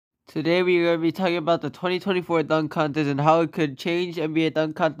Today we are going to be talking about the 2024 dunk contest and how it could change NBA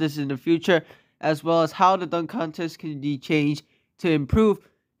dunk contest in the future, as well as how the dunk contest can be changed to improve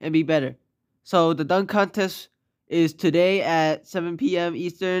and be better. So the dunk contest is today at 7 p.m.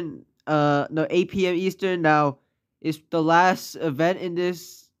 Eastern, 8 p.m. Eastern. Now, it's the last event in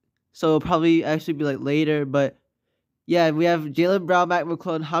this, so it'll probably actually be like later, but yeah, we have Jaylen Brown, Mac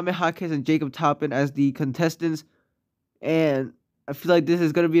McClung, Jaime Jaquez, and Jacob Toppin as the contestants. And I feel like this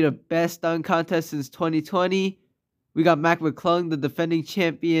is going to be the best dunk contest since 2020. We got Mac McClung, the defending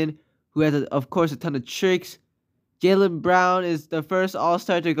champion, who has, of course, a ton of tricks. Jaylen Brown is the first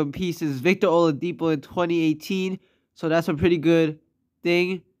All-Star to compete since Victor Oladipo in 2018. So that's a pretty good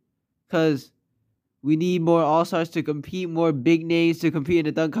thing because we need more All-Stars to compete, more big names to compete in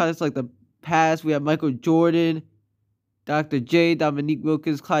the dunk contest like the past. We have Michael Jordan, Dr. J, Dominique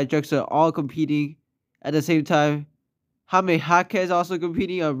Wilkins, Clyde Drexler all competing at the same time. Jaime Jaquez also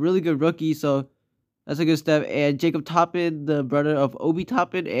competing, a really good rookie, so that's a good step. And Jacob Toppin, the brother of Obi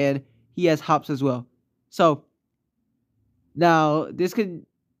Toppin, and he has hops as well. So now this could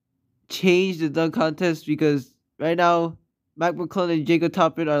change the dunk contest because right now Mac McClung and Jacob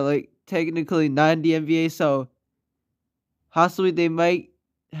Toppin are like technically not in the NBA, so possibly they might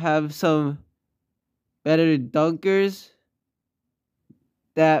have some better dunkers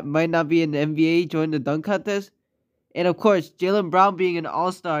that might not be in the NBA join the dunk contest. And of course, Jaylen Brown being an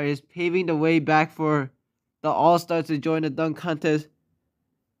all-star is paving the way back for the all-stars to join the dunk contest.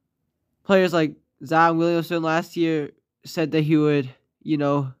 Players like Zion Williamson last year said that he would,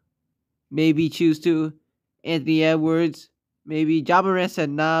 maybe choose to. Anthony Edwards, maybe. Ja Morant said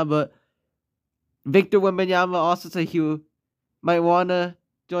nah, but Victor Wembanyama also said he might want to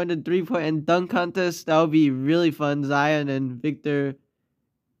join the three-point and dunk contest. That would be really fun. Zion and Victor.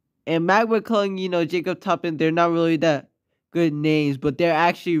 And Mac McClung, Jacob Toppin, they're not really that good names, but they're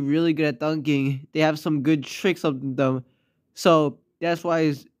actually really good at dunking. They have some good tricks of them. So that's why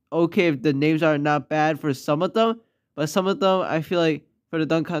it's okay if the names are not bad for some of them. But some of them, I feel like for the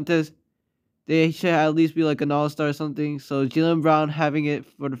dunk contest, they should at least be like an all-star or something. So Jaylen Brown having it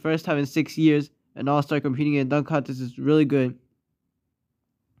for the first time in 6 years, an all-star competing in a dunk contest is really good.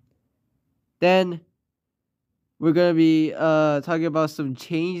 Then we're going to be talking about some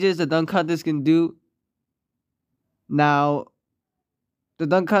changes the dunk contest can do. Now, the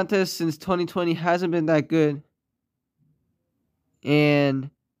dunk contest since 2020 hasn't been that good. And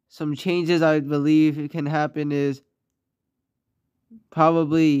some changes I believe can happen is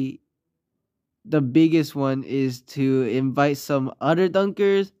probably the biggest one is to invite some other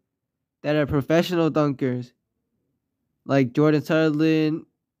dunkers that are professional dunkers. Like Jordan Sutherland,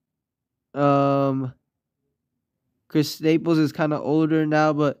 Chris Staples is kind of older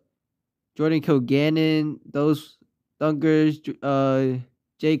now, but Jordan Kilgannon, those dunkers,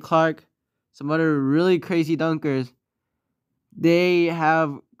 Jay Clark, some other really crazy dunkers. They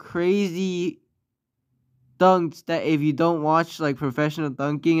have crazy dunks that if you don't watch like professional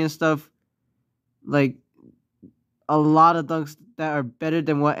dunking and stuff, like a lot of dunks that are better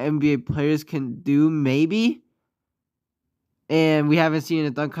than what NBA players can do, maybe. And we haven't seen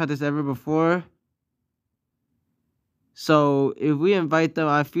a dunk contest ever before. So if we invite them,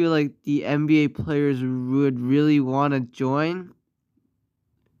 I feel like the NBA players would really want to join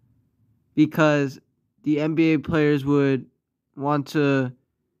because the NBA players would want to,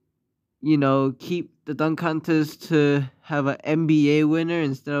 keep the dunk contest to have an NBA winner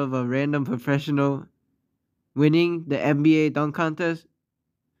instead of a random professional winning the NBA dunk contest.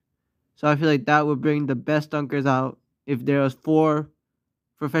 So I feel like that would bring the best dunkers out if there was 4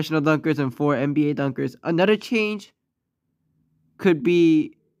 professional dunkers and 4 NBA dunkers. Another change could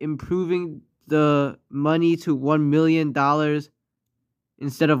be improving the money to $1 million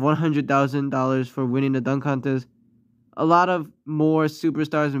instead of $100,000 for winning the dunk contest. A lot of more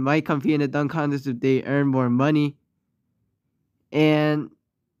superstars might compete in the dunk contest if they earn more money. And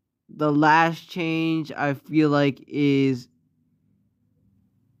the last change I feel like is,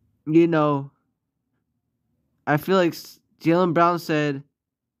 I feel like Jaylen Brown said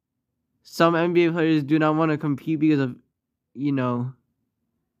some NBA players do not want to compete because of,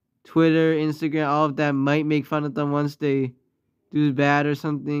 Twitter, Instagram, all of that might make fun of them once they do bad or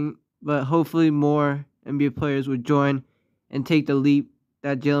something. But hopefully more NBA players would join and take the leap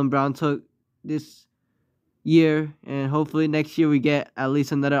that Jaylen Brown took this year. And hopefully next year we get at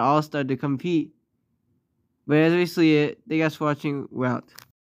least another All-Star to compete. But as we see it, thank you guys for watching. We're out.